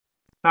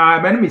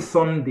My name is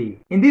Sunday.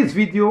 In this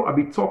video, I'll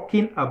be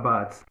talking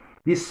about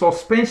the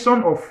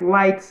suspension of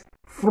flights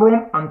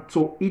from and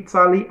to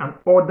Italy and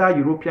other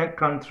European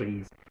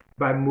countries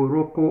by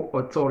Morocco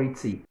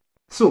authority.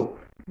 So,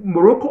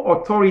 Morocco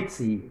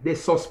authority, they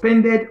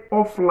suspended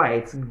all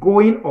flights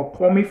going or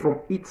coming from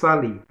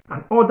Italy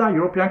and other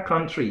European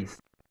countries.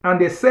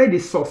 And they said the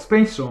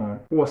suspension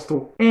was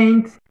to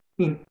end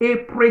in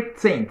April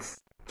 10th,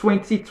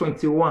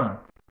 2021.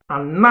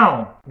 And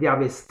now they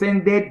have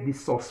extended the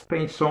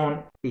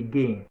suspension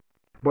again.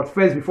 But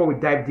first, before we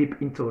dive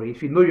deep into it,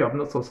 if you know you have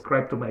not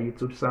subscribed to my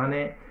YouTube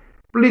channel,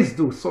 please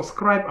do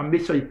subscribe and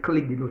make sure you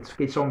click the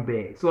notification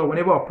bell so that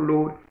whenever I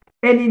upload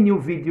any new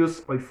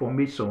videos or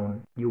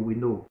information, you will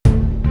know.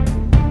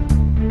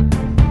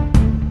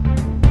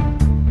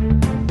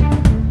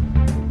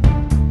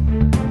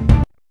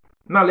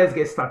 Now let's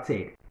get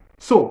started.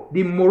 So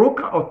the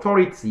Morocco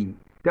authority,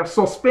 they have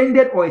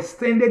suspended or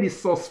extended the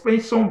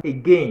suspension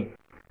again.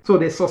 So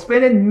they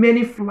suspended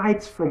many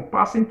flights from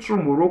passing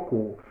through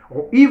Morocco,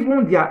 or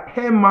even their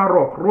Air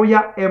Maroc,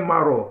 Royal Air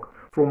Maroc,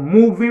 from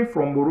moving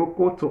from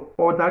Morocco to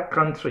other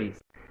countries.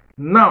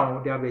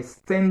 Now they have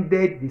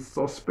extended the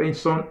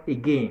suspension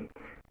again.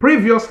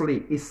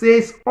 Previously, it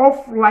says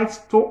all flights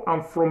to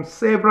and from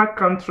several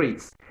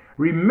countries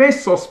remain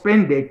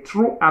suspended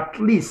through at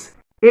least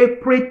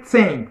April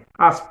 10th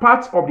as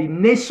part of the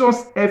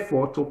nation's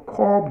effort to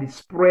curb the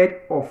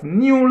spread of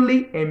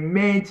newly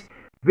emerged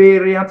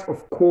variants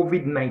of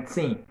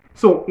COVID-19.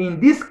 So in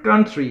these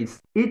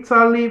countries,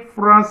 Italy,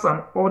 France,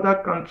 and other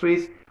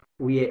countries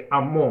were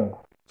among.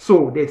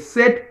 So they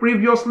said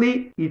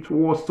previously it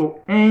was to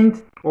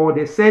end, or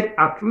they said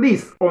at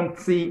least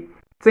until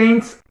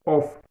 10th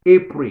of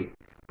April.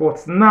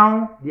 But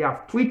now they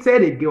have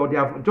tweeted again, or they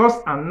have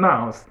just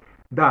announced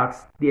that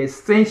the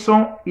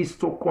extension is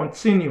to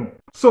continue.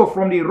 So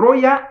from the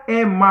Royal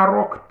Air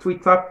Maroc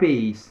Twitter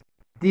page,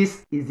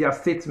 this is their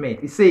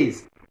statement. It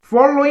says,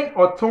 following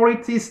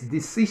authorities'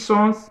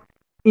 decisions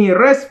in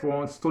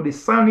response to the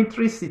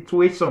sanitary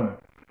situation,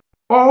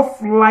 all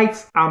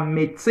flights are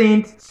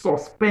maintained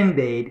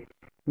suspended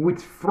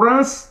with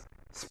France,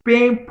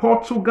 Spain,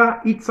 Portugal,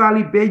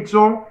 Italy,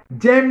 Belgium,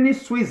 Germany,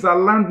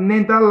 Switzerland,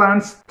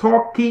 Netherlands,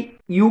 Turkey,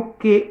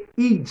 UK,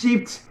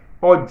 Egypt,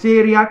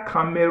 Algeria,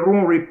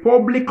 Cameroon,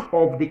 Republic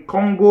of the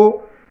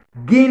Congo,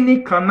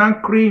 Guinea,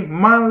 Conakry,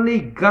 Mali,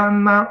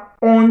 Ghana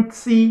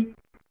until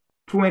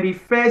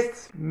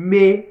 21st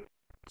May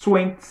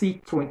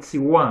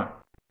 2021.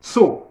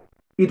 So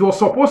it was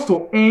supposed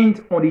to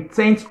end on the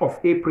 10th of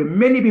April.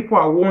 Many people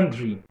are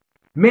wondering.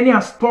 Many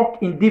are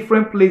stuck in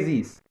different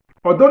places.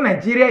 Although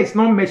Nigeria is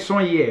not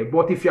mentioned here,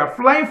 but if you are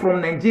flying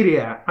from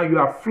Nigeria and you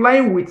are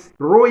flying with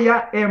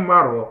Royal Air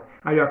Maroc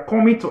and you are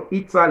coming to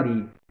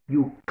Italy,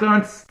 you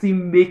can't still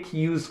make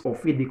use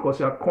of it because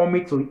you are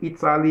coming to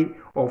Italy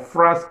or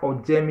France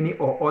or Germany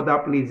or other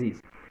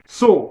places.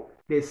 So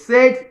they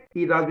said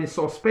it has been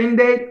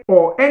suspended,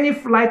 or any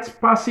flights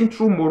passing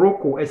through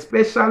Morocco,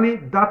 especially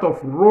that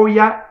of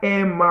Royal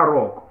Air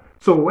Maroc.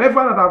 So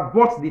whoever that have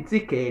bought the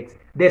ticket,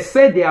 they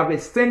said they have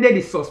extended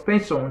the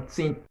suspension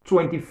till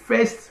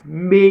 21st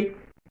May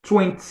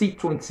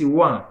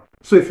 2021.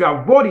 So if you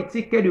have bought the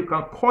ticket, you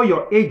can call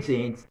your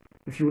agent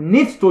if you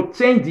need to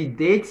change the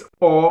date,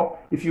 or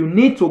if you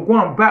need to go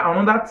and buy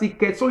another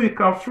ticket so you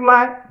can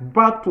fly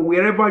back to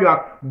wherever you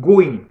are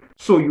going.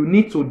 So you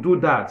need to do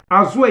that.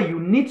 As well, you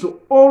need to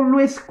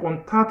always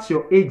contact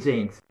your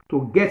agent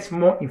to get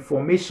more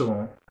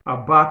information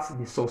about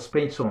the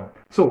suspension.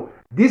 So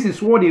this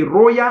is what the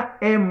Royal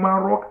Air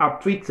Maroc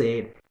have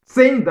tweeted,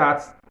 saying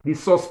that the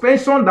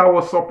suspension that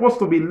was supposed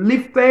to be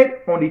lifted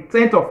on the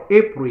 10th of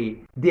April,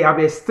 they have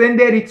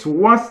extended it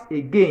once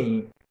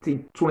again till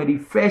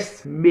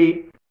 21st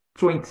May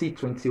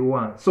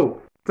 2021.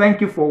 So thank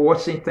you for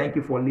watching. Thank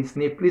you for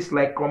listening. Please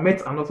like,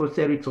 comment, and also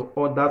share it to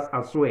others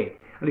as well.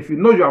 And if you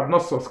know you have not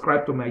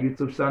subscribed to my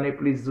YouTube channel,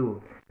 please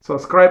do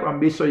subscribe and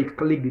make sure you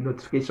click the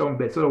notification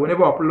bell so that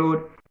whenever I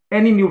upload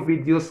any new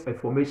videos,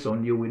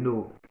 information, you will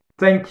know.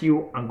 Thank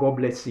you and God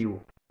bless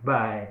you.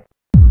 Bye.